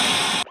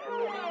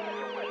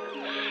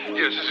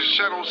Yes, this is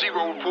Channel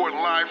Zero reporting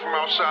live from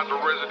outside the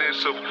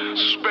residence of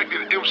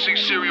suspected MC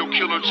serial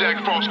killer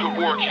Jack Frost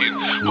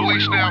Kevorkian.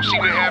 Police now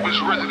seem to have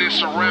his residence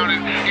surrounded.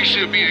 He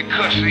should be in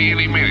custody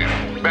any minute.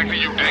 Back to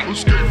you, Dick.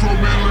 Escape from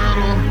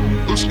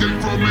Atlanta,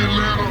 escape from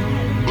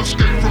Atlanta,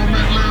 escape from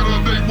Atlanta.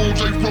 They want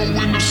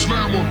J-Fro in the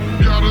slammer.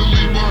 Gotta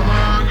leave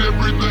behind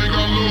everything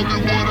I love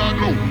and what I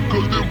know.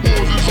 Cause them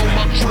boys is on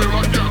my trail,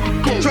 I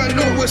gotta go. Trying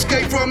to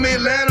escape from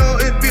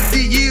Atlanta in 50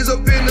 years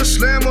up in the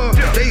slammer.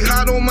 They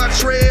hot on my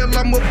trail,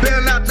 I'ma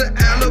bail out to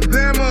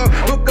Alabama.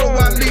 Before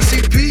I leave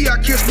CP,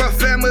 I kiss my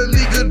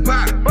family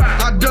goodbye.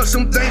 I done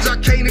some things I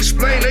can't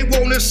explain, they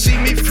wanna see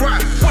me fry.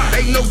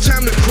 Ain't no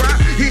time to cry,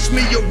 hitch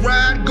me a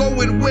ride,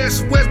 going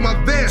west, where's my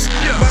vest?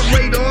 My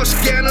radar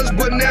scanners,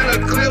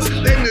 banana clips,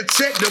 and to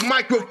check the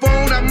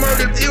microphone. I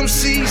murdered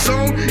MCs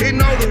on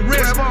and all the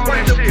rest.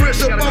 Wipe the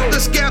press up off the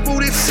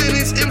scaffold and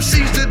sentence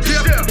MCs to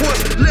death.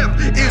 What's left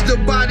is the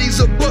bodies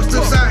of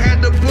busters I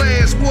had to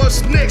blast.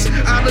 What's next?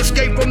 I'll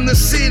escape from the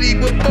city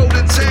before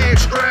the tag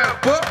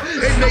strap up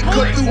and they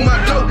cut through my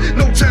door.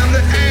 No time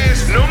to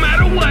ask. No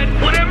matter what,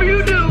 whatever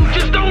you do,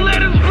 just don't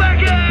let us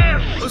black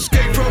ass.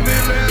 Escape from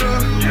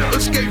Atlanta,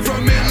 escape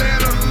from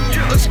Atlanta,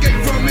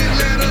 escape from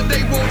Atlanta.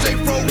 They want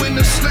J-Fro in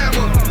the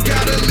slammer.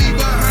 Gotta leave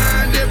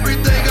behind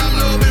everything I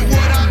love and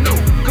what I know.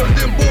 Cause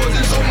them boys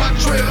is on my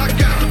trail, I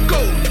gotta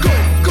go, go,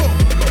 go.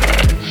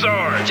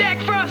 Sarge.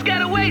 Jack Frost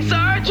got away,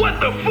 Sarge. What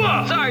the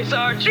fuck? Sorry,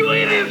 Sarge. You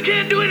idiots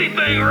can't do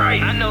anything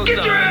right. I know, Get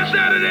Sarge. your ass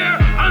out of there.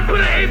 I'm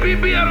putting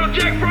APB out on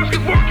Jack Frost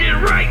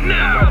Kevorkian right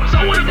now.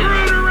 I want a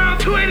crew around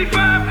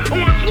 285. I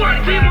want a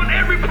SWAT team on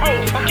every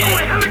post. I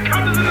want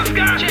helicopters in the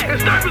sky and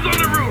snipers on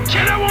the roof.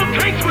 And I want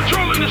tanks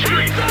patrolling the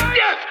streets.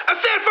 Yes, I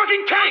said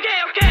fucking tanks.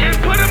 Okay. And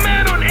put a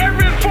man on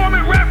every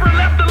informant rapper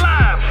left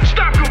alive.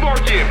 Stop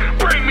Kevorkian.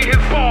 Bring me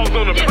his balls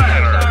on the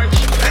platter.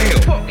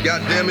 Damn,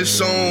 goddamn it's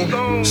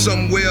on.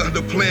 Somewhere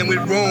the plan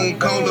went wrong.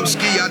 Call up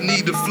ski, I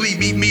need to flee.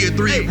 Meet me at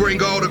 3.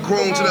 Bring all the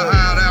chrome to the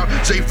hideout.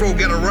 J-Fro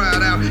gotta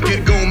ride out.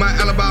 Get gone, my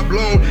alibi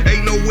blown.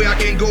 Ain't no way I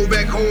can go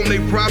back home. They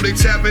probably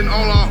tapping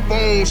all our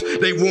phones.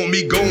 They want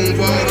me gone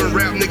for all the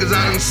rap niggas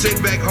I done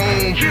sent back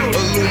home.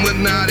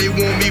 Illuminati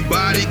want me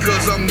body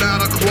cause I'm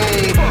not a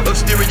clone. A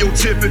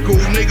stereotypical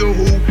nigga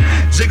who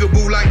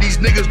jigaboo like these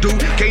niggas do.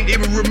 Can't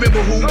even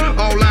remember who.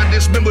 All I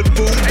dismembered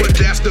fool, but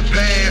that's the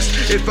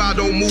past. If I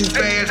don't move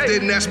fast,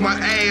 then that's my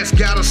ass.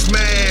 Gotta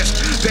smash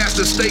past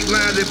the state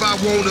lines if I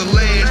wanna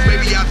last.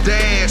 Maybe I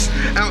dash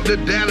out to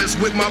Dallas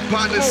with my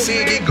partner,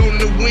 seeing it going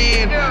to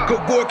win.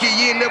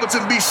 Kevorkian never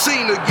to be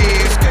seen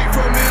again. Escape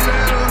from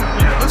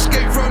Atlanta,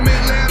 escape from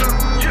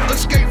Atlanta,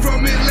 escape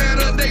from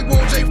Atlanta. They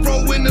want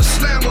J-Fro in the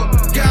slammer.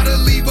 Gotta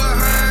leave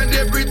behind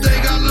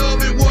everything I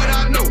love and what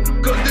I know.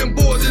 Cause them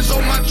boys is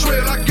on my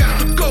trail, I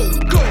gotta go,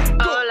 go,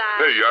 go.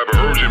 Hey, I have an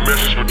urgent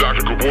message for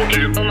Dr.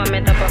 Kevorkian. Un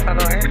momento, por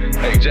favor.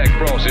 Hey, Jack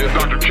Frost here.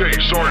 Dr. K,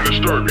 sorry to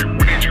disturb you.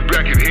 We need you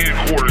back in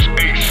headquarters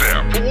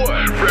ASAP. For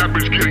what? Rap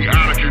is getting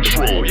out of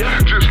control.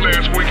 Just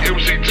last week,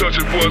 MC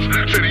Touchin' Buzz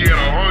said he had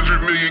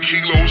 100 million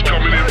kilos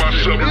coming in by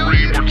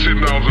submarine for $10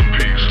 a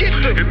piece.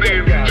 And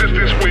then, just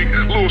this week,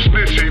 Lil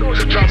Snitchy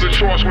topped the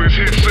charts with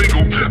his hit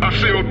single, I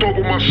Sell Dope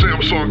on My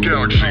Samsung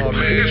Galaxy.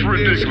 It's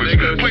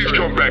ridiculous. Please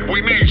come back.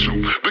 We need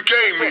you. The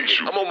game needs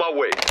you. I'm on my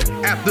way.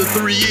 After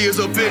 3 years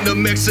up in the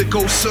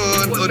Mexico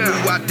sun, a new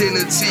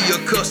identity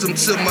accustomed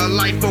to my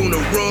life on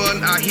the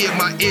run. I hear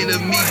my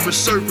enemies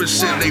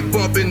resurfacing, they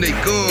bumping their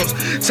guns.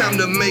 Time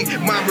to make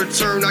my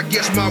return, I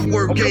guess my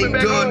work ain't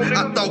done.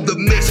 I thought the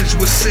message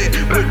was sent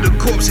with the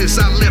corpses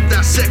I left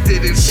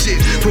dissected and shit.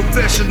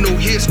 Professional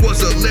hits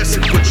was a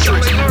lesson for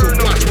tricks to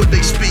watch what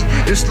they speak.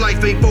 This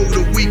life ain't for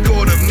the weak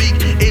or the meek.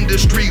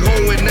 Industry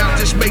hoeing out,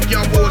 just make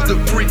y'all boys the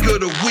freak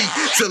of the week.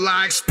 Till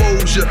I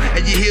expose ya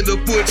and you hear the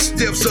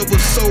footsteps of a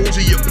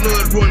soldier. Your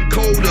blood run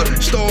colder,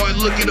 start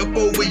looking up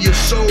over your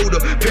shoulder.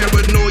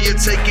 Paranoia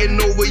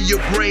taking over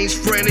your brain's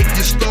frantic.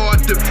 You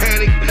start to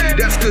panic.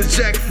 That's cause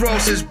Jack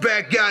Frost is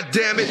back,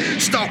 goddammit.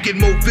 Stalking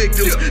more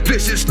victims,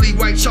 viciously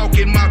white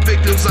chalking my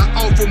victims. I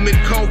off them in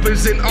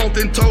coffins and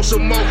often toss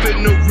them off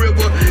in the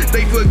river.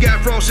 They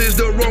forgot Frost is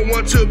the wrong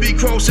one to be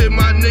crossing.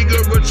 My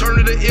nigga, return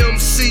to the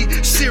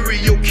MC,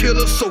 serial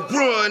killer, so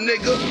run,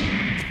 nigga.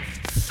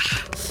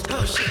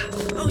 Oh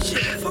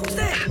shit, fuck was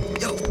that?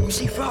 Yo, you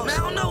see Frost? Man,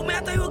 I don't know, man,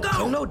 I thought he was gone. I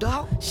don't know,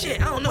 dog.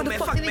 Shit, I don't know, Where the man,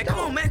 fuck fuck, did he man, go?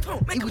 come on, man, come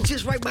on, man. He was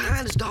just right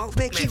behind us, dog.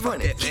 Man, keep fuck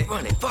running, that, keep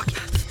man. running. Fuck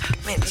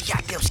it. Man, these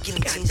goddamn skinny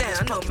jeans. Damn,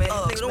 I know, man.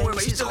 Nigga, don't worry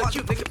about it. You still look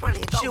cute,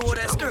 nigga. Shit wore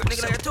that skirt,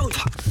 nigga, like I told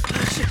you.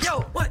 Shit,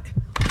 yo, what?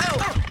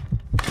 Yo,